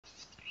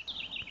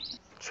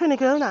Trini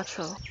Girl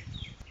Natural.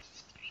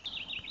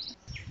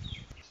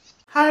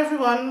 Hi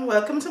everyone,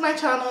 welcome to my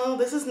channel.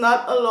 This is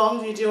not a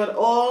long video at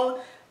all,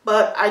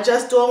 but I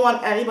just don't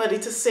want anybody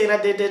to say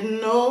that they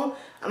didn't know,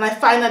 and I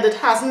find that it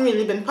hasn't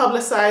really been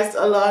publicized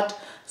a lot,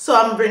 so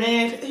I'm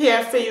bringing it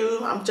here for you.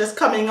 I'm just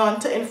coming on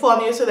to inform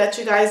you so that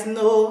you guys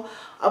know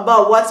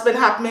about what's been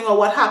happening or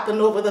what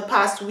happened over the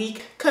past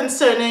week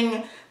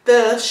concerning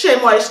the Shea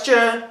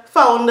Moisture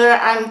founder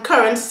and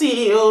current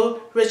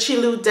CEO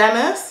Richelieu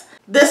Dennis.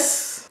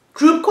 This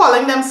group,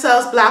 calling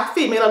themselves Black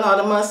Female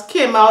Anonymous,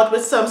 came out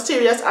with some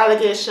serious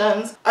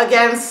allegations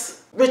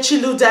against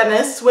Richelieu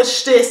Dennis,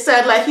 which they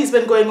said like he's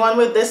been going on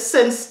with this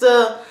since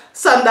the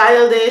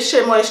sundial days,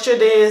 Shea Moisture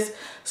days.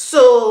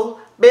 So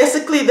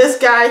basically this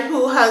guy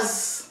who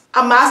has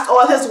amassed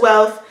all his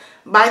wealth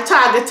by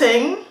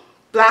targeting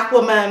black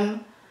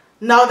women,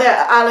 now there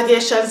are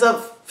allegations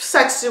of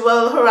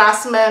sexual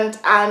harassment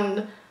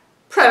and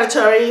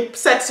predatory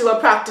sexual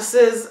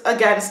practices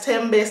against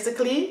him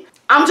basically.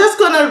 I'm just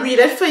going to read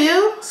it for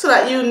you so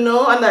that you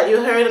know and that you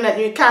heard and that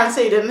you can't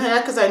say you didn't hear,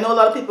 because I know a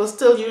lot of people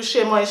still use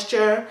Shea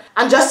Moisture.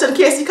 And just in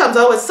case he comes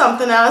out with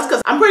something else,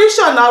 because I'm pretty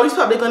sure now he's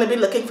probably going to be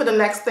looking for the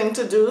next thing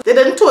to do. They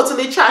didn't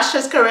totally trash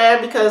his career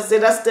because they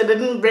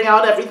didn't bring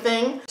out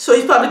everything. So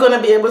he's probably going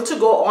to be able to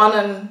go on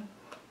and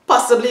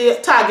possibly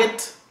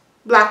target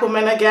black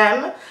women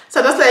again.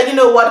 So just let you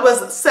know what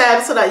was said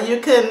so that you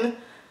can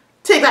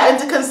take that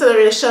into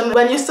consideration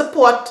when you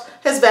support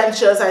his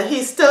ventures. And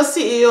he's still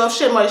CEO of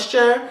Shea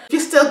Moisture. If you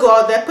still go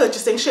out there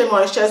purchasing Shea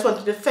Moisture, I just want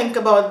you to think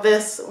about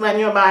this when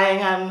you're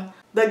buying, and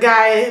the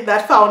guy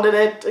that founded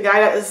it, the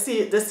guy that is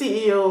the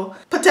CEO,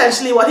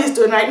 potentially what he's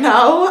doing right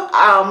now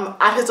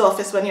at his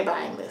office when you're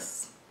buying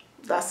this.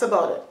 That's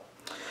about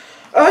it.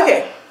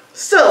 Okay,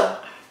 so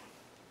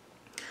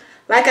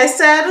like I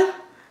said,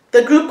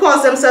 the group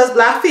calls themselves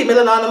Black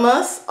Female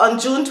Anonymous. On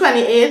June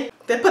 28th,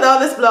 they put out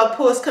this blog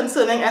post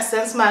concerning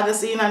Essence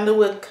magazine and the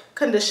work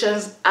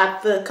conditions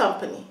at the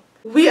company.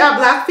 We are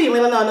Black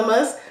Female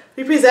Anonymous.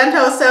 We present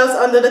ourselves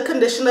under the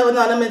condition of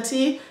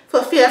anonymity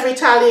for fear of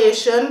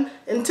retaliation,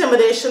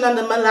 intimidation, and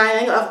the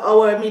maligning of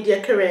our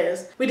media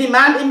careers. We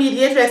demand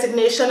immediate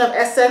resignation of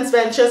Essence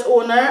Ventures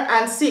owner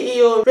and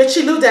CEO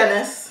Richelieu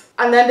Dennis.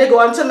 And then they go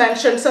on to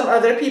mention some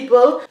other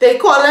people. They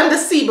call them the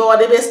C board.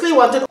 They basically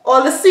wanted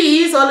all the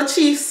C's, all the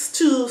chiefs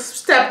to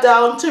step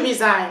down, to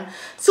resign.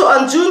 So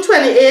on June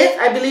 28th,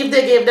 I believe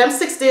they gave them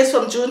 6 days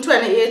from June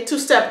 28th to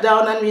step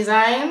down and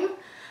resign.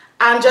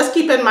 And just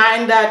keep in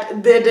mind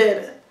that they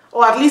did,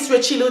 or at least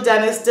Richelieu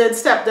Dennis did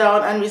step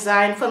down and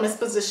resign from his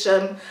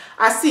position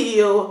as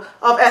CEO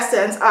of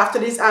Essence after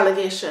these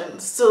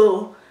allegations.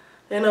 So,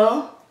 you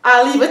know,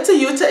 I'll leave it to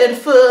you to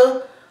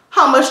infer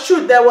how much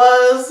truth there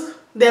was.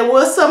 There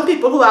were some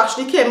people who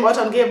actually came out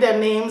and gave their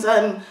names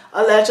and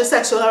alleged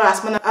sexual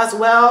harassment as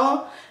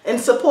well in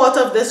support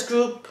of this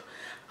group.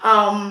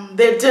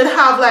 They did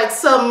have like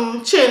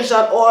some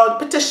change.org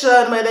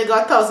petition where they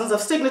got thousands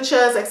of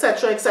signatures,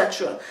 etc.,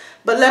 etc.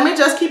 But let me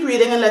just keep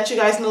reading and let you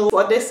guys know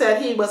what they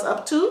said he was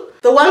up to.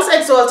 The once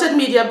exalted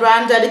media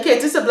brand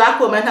dedicated to black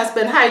women has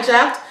been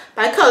hijacked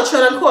by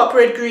cultural and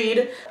corporate greed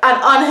and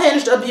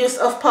unhinged abuse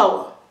of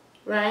power,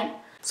 right?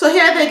 So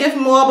here they give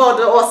more about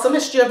the awesome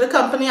history of the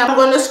company. I'm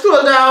going to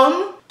scroll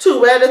down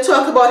to where they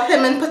talk about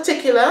him in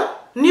particular.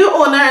 New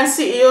owner and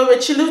CEO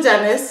Richelieu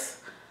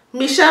Dennis,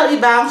 Michelle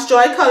Ebanks,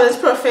 Joy Collins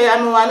Prophet,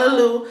 and Moana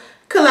Liu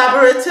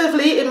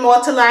collaboratively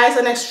immortalize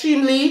an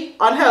extremely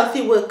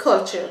unhealthy work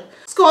culture.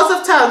 Scores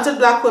of talented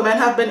black women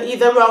have been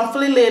either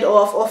wrongfully laid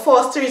off or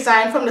forced to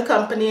resign from the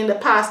company in the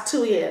past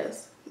 2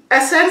 years.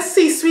 Essence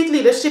C-suite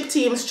leadership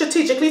team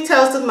strategically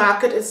tells the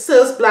market it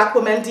serves black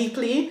women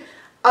deeply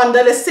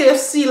under the safe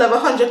seal of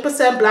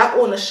 100% black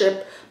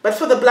ownership, but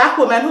for the black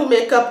women who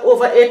make up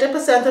over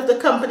 80% of the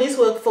company's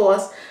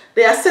workforce,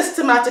 they are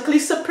systematically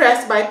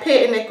suppressed by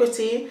pay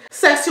inequity,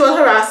 sexual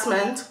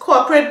harassment,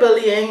 corporate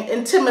bullying,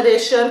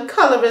 intimidation,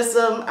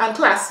 colorism, and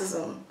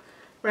classism,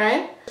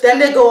 right? Then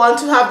they go on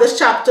to have this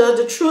chapter,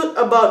 The Truth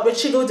About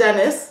Richelieu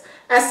Dennis,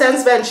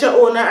 Essence Venture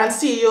owner and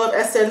CEO of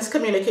Essence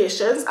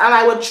Communications, and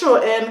I would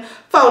throw in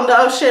founder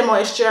of Shea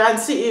Moisture and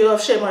CEO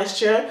of Shea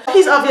Moisture.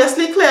 He's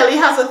obviously clearly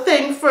has a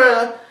thing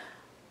for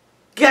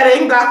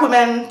getting black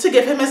women to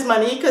give him his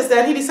money, because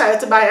then he decided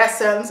to buy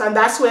Essence, and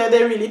that's where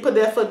they really put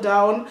their foot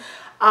down.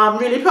 I'm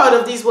really proud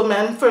of these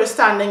women for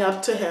standing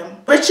up to him.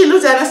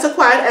 Richelieu Dennis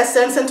acquired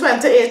Essence in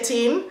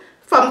 2018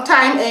 from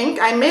Time Inc.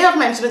 I may have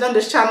mentioned it on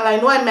this channel. I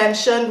know I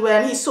mentioned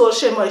when he sold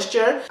Shea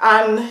Moisture,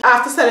 and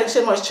after selling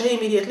Shea Moisture, he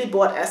immediately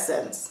bought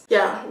Essence.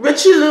 Yeah,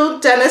 Richelieu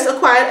Dennis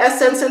acquired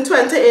Essence in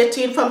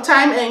 2018 from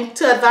Time Inc.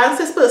 to advance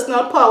his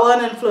personal power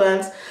and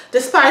influence,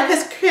 despite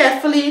his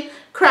carefully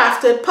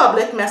crafted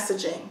public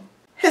messaging.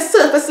 His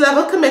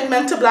surface-level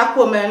commitment to black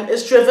women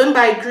is driven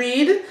by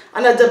greed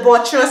and a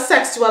debaucherous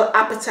sexual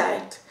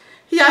appetite.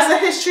 He has a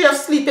history of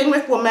sleeping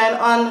with women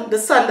on the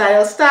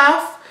Sundial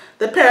staff,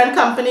 the parent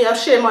company of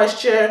Shea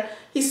Moisture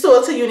he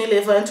sold to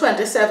Unilever in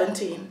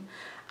 2017.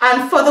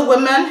 And for the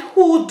women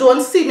who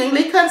don't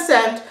seemingly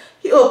consent,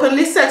 he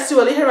openly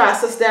sexually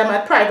harasses them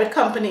at private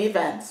company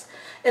events.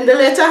 In the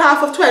later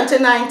half of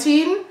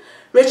 2019,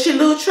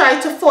 Richelieu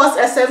tried to force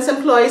Essence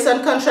employees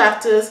and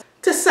contractors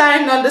to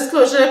sign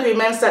non-disclosure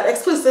agreements that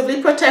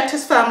exclusively protect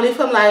his family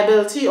from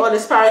liability or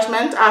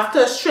disparagement after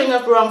a string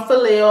of wrongful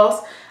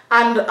layoffs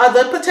and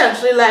other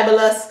potentially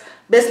libelous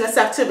business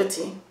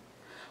activity.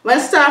 When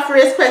staff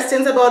raised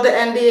questions about the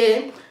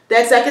NDA, the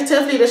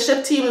executive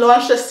leadership team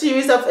launched a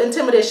series of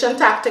intimidation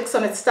tactics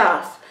on its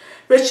staff.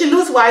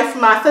 Richelieu's wife,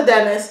 Martha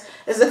Dennis,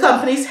 is the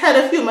company's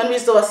head of human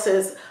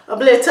resources, a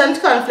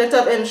blatant conflict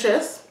of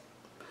interest.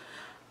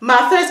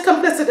 Martha is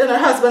complicit in her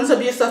husband's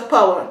abuse of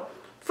power.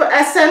 For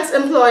Essence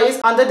employees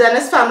under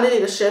Dennis family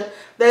leadership,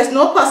 there is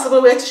no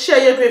possible way to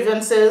share your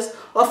grievances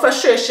or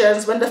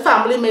frustrations when the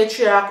family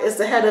matriarch is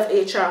the head of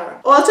HR.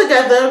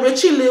 Altogether,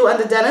 Richelieu and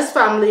the Dennis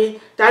family,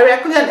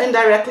 directly and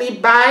indirectly,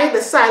 buy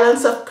the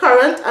silence of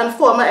current and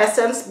former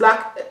Essence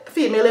black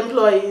female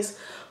employees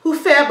who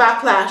fear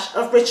backlash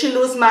of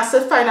Richelieu's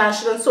massive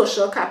financial and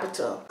social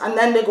capital. And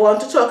then they go on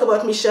to talk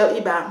about Michelle E.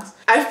 Banks.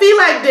 I feel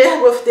like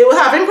they were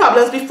having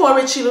problems before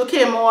Richelieu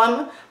came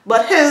on,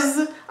 but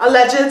his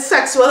alleged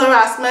sexual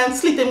harassment,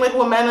 sleeping with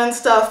women and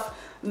stuff,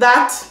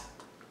 that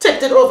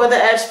tipped it over the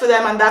edge for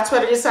them, and that's why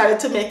they decided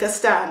to make a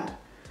stand.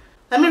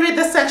 Let me read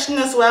this section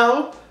as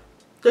well.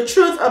 The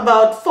truth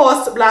about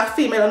forced black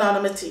female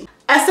anonymity.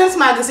 Essence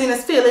magazine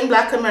is failing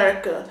black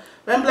America.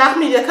 When black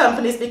media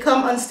companies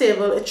become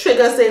unstable, it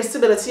triggers the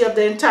instability of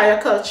the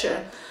entire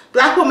culture.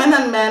 Black women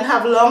and men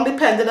have long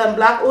depended on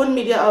black-owned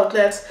media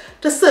outlets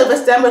to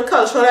service them with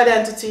cultural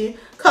identity,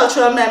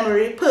 cultural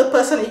memory,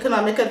 purpose, and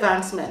economic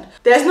advancement.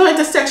 There is no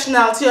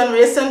intersectionality on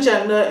race and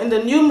gender in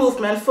the new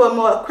movement for a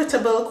more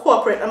equitable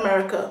corporate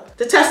America.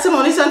 The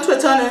testimonies on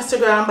Twitter and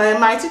Instagram by a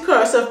mighty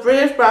chorus of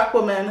brave black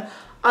women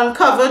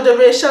uncovered the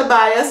racial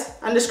bias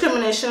and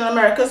discrimination in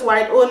America's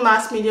white-owned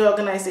mass media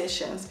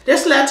organizations.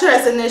 This led to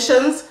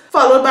resignations,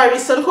 followed by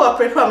recent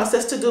corporate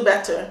promises to do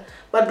better.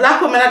 But black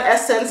women at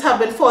Essence have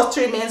been forced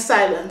to remain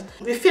silent.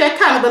 We fear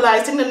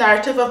cannibalizing the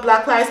narrative of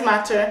Black Lives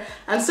Matter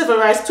and Civil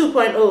Rights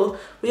 2.0.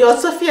 We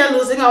also fear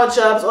losing our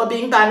jobs or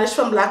being banished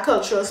from black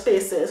cultural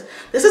spaces.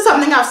 This is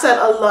something I've said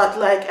a lot.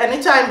 Like,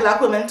 anytime black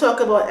women talk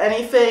about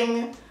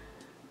anything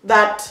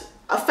that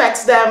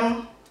affects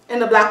them in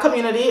the black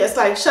community, it's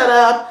like, shut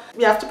up,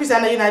 we have to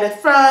present a united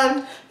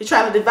front, you're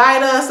trying to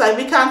divide us, like,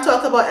 we can't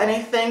talk about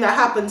anything that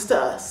happens to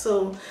us.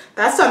 So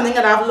that's something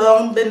that I've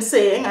long been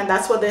saying, and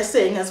that's what they're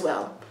saying as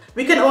well.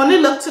 We can only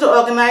look to the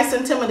organized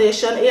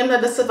intimidation aimed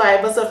at the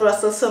survivors of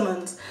Russell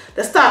Simmons,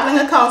 the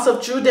startling accounts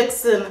of Drew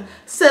Dixon,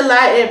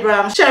 Silla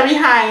Abrams, Sherry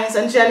Hines,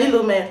 and Jenny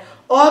Lumet,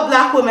 all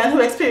black women who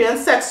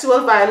experienced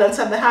sexual violence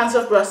at the hands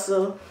of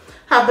Russell,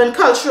 have been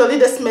culturally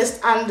dismissed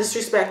and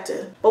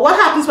disrespected. But what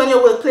happens when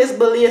your workplace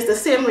bully is the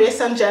same race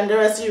and gender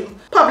as you?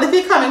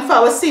 Publicly coming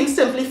forward seems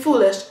simply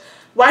foolish.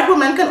 White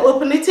women can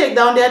openly take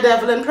down their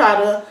devil in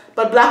Prada,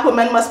 but black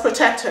women must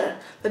protect her.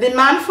 The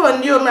demand for a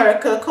new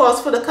America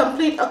calls for the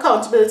complete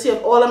accountability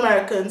of all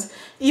Americans,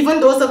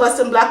 even those of us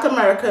in black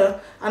America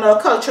and our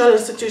cultural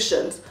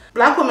institutions.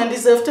 Black women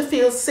deserve to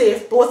feel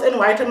safe both in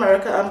white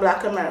America and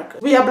black America.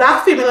 We are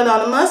Black Female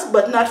Anonymous,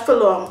 but not for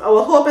long.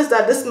 Our hope is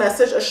that this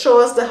message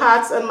assures the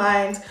hearts and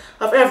minds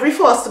of every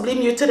forcibly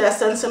muted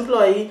Essence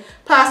employee,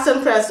 past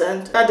and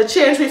present, that the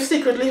change we've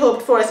secretly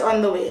hoped for is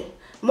on the way.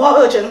 More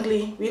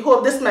urgently, we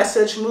hope this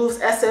message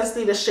moves Essence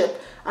leadership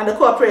and the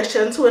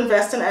corporations who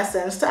invest in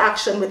Essence to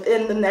action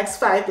within the next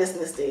 5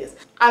 business days.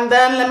 And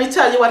then let me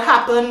tell you what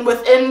happened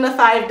within the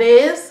 5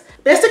 days.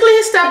 Basically,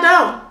 he stepped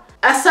down.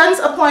 Essence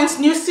appoints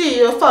new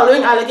CEO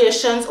following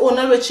allegations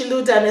owner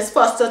Richelieu Dennis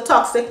fostered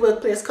toxic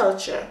workplace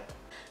culture.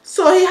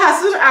 So he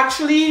hasn't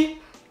actually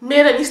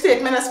made any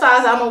statement as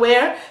far as I'm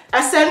aware.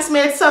 Essence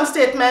made some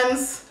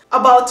statements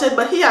about it,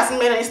 but he hasn't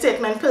made any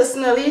statement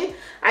personally.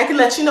 I can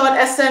let you know what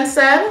Essence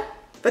said.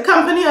 The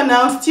company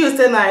announced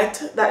Tuesday night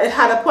that it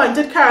had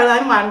appointed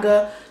Caroline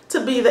Wanga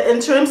to be the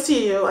interim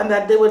CEO and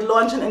that they would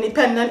launch an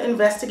independent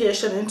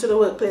investigation into the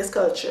workplace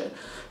culture.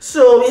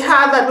 So we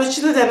had that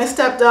Richelieu Dennis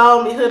stepped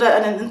down, we heard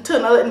that an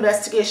internal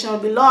investigation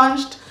would be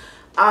launched,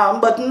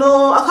 but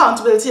no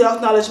accountability or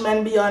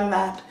acknowledgement beyond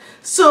that.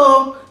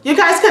 So you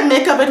guys can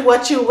make of it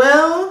what you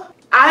will.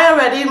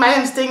 My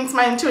instincts,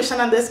 my intuition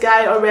on this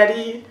guy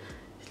already,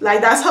 like,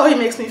 that's how he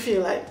makes me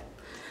feel like,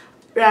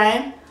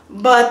 right?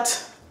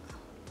 But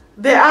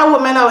there are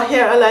women out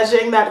here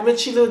alleging that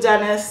Richelieu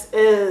Dennis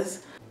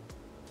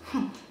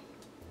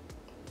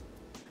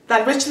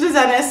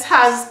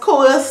has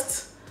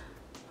coerced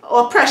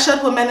or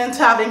pressured women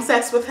into having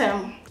sex with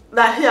him,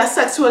 that he has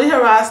sexually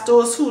harassed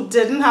those who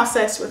didn't have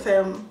sex with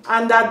him,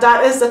 and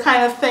that is the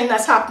kind of thing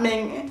that's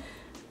happening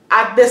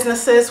at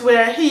businesses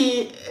where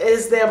he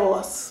is their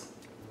boss.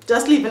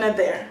 Just leaving it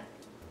there.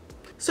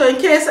 So in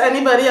case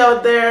anybody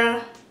out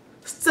there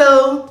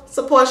still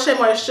supports Shea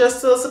Moisture,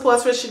 still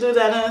supports Richelieu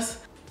Dennis,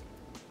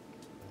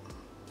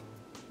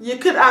 you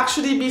could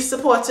actually be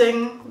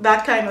supporting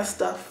that kind of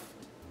stuff.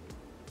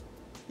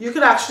 You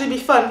could actually be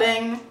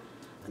funding,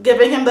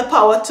 giving him the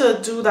power to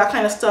do that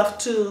kind of stuff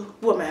to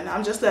women.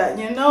 I'm just letting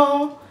you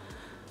know.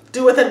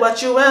 Do with it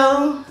what you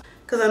will,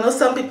 because I know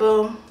some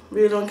people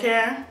really don't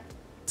care.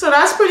 So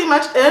that's pretty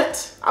much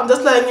it. I'm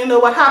just letting you know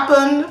what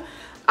happened.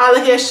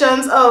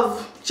 Allegations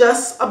of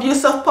just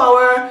abuse of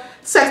power,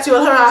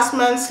 sexual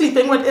harassment,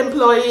 sleeping with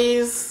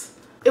employees.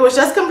 It was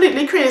just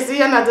completely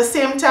crazy, and at the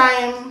same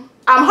time,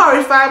 I'm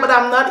horrified, but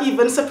I'm not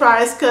even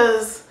surprised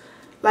because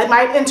like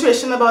my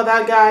intuition about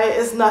that guy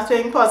is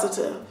nothing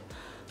positive.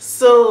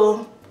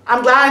 So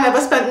I'm glad I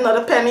never spent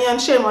another penny on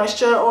Shea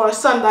Moisture or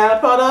Sundial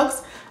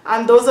products.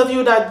 And those of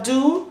you that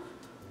do,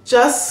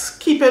 just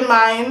keep in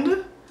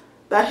mind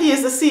that he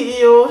is the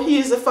CEO, he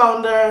is the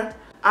founder,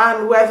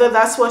 and whether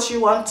that's what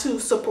you want to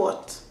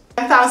support.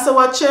 And thanks for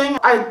watching.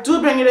 I do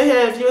bring you the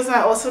hair reviews, and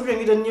I also bring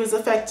you the news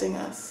affecting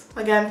us.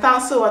 Again,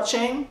 thanks for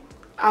watching,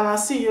 and I'll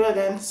see you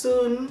again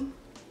soon.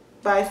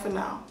 Bye for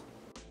now.